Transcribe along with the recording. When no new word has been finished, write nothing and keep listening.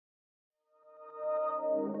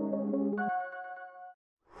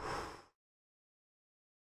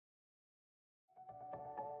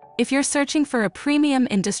If you're searching for a premium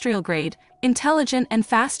industrial-grade, intelligent and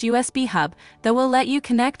fast USB hub that will let you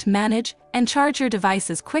connect, manage, and charge your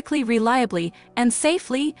devices quickly, reliably, and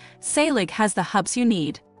safely, Cambrionix has the hubs you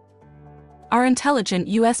need. Our intelligent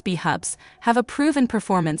USB hubs have a proven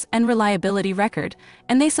performance and reliability record,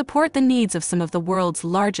 and they support the needs of some of the world's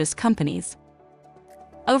largest companies.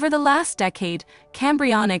 Over the last decade,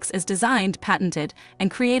 Cambrionix has designed, patented,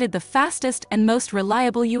 and created the fastest and most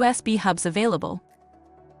reliable USB hubs available.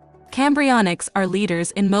 Cambrionix are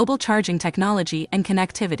leaders in mobile charging technology and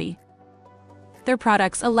connectivity. Their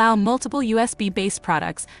products allow multiple USB-based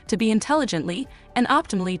products to be intelligently and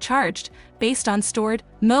optimally charged based on stored,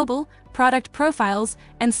 mobile, product profiles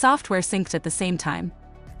and software synced at the same time.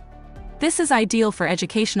 This is ideal for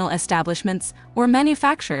educational establishments or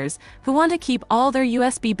manufacturers who want to keep all their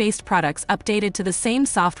USB-based products updated to the same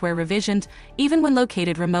software revisioned, even when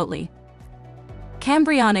located remotely.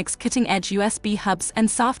 Cambrionix cutting-edge USB hubs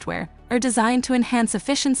and software are designed to enhance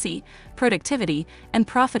efficiency, productivity, and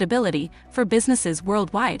profitability for businesses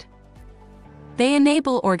worldwide. They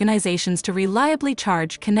enable organizations to reliably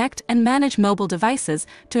charge, connect, and manage mobile devices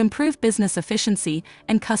to improve business efficiency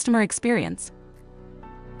and customer experience.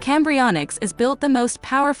 Cambrionix has built the most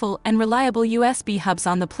powerful and reliable USB hubs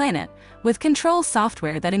on the planet, with control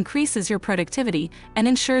software that increases your productivity and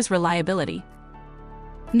ensures reliability.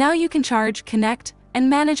 Now you can charge, connect, and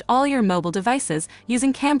manage all your mobile devices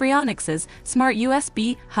using Cambrionix's smart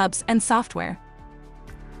USB hubs and software.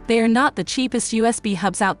 They are not the cheapest USB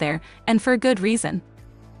hubs out there, and for good reason.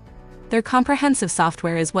 Their comprehensive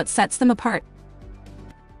software is what sets them apart.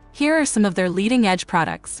 Here are some of their leading-edge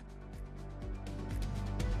products.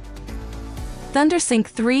 ThunderSync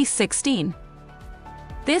 316.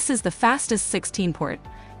 This is the fastest 16-port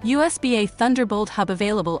USB-A Thunderbolt hub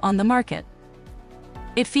available on the market.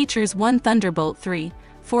 It features one Thunderbolt 3,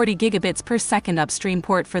 40 gigabits per second upstream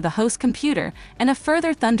port for the host computer and a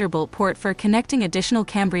further Thunderbolt port for connecting additional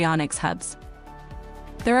Cambrionix hubs.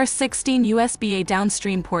 There are 16 USB-A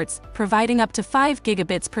downstream ports providing up to 5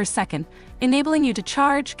 gigabits per second, enabling you to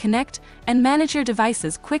charge, connect, and manage your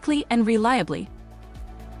devices quickly and reliably.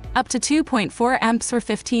 Up to 2.4 amps or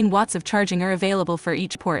 15 watts of charging are available for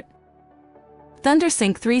each port.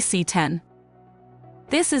 ThunderSync 3C10.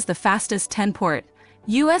 This is the fastest 10-port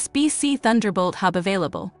USB-C Thunderbolt hub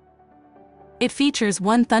available. It features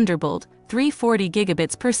one Thunderbolt 340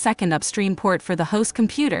 gigabits per second upstream port for the host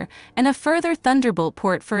computer and a further Thunderbolt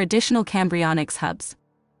port for additional Cambrionix hubs.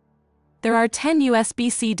 There are 10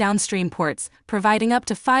 USB-C downstream ports providing up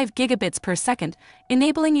to 5 gigabits per second,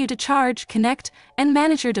 enabling you to charge, connect, and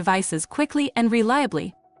manage your devices quickly and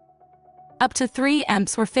reliably. Up to 3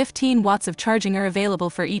 amps or 15 watts of charging are available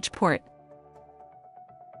for each port.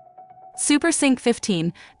 SuperSync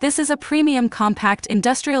 15. This is a premium compact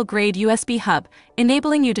industrial-grade USB hub,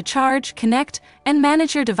 enabling you to charge, connect, and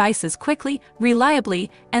manage your devices quickly,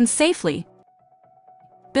 reliably, and safely.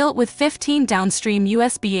 Built with 15 downstream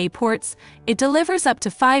USB-A ports, it delivers up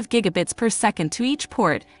to 5 gigabits per second to each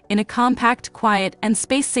port in a compact, quiet, and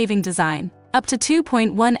space-saving design. Up to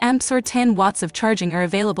 2.1 amps or 10 watts of charging are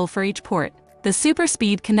available for each port. The super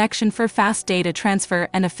speed connection for fast data transfer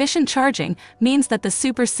and efficient charging means that the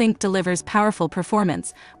SuperSync delivers powerful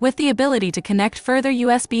performance, with the ability to connect further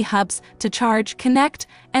USB hubs to charge, connect,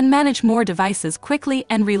 and manage more devices quickly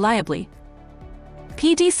and reliably.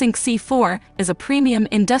 PD-Sync C4 is a premium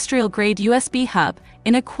industrial-grade USB hub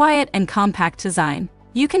in a quiet and compact design.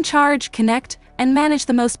 You can charge, connect, and manage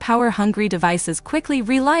the most power-hungry devices quickly,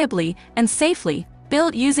 reliably, and safely.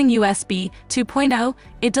 Built using USB 2.0,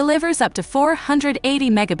 it delivers up to 480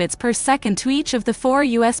 megabits per second to each of the 4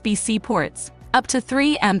 USB-C ports. Up to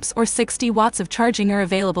 3 amps or 60 watts of charging are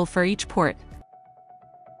available for each port.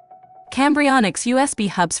 Cambrionix USB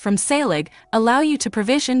hubs from Cambrionix allow you to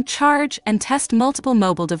provision, charge, and test multiple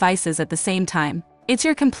mobile devices at the same time. It's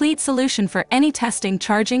your complete solution for any testing,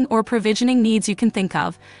 charging, or provisioning needs you can think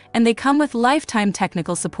of, and they come with lifetime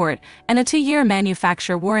technical support and a 2-year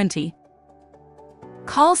manufacturer warranty.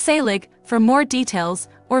 Call Cambrionix for more details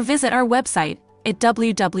or visit our website at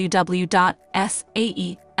www.saelig.com.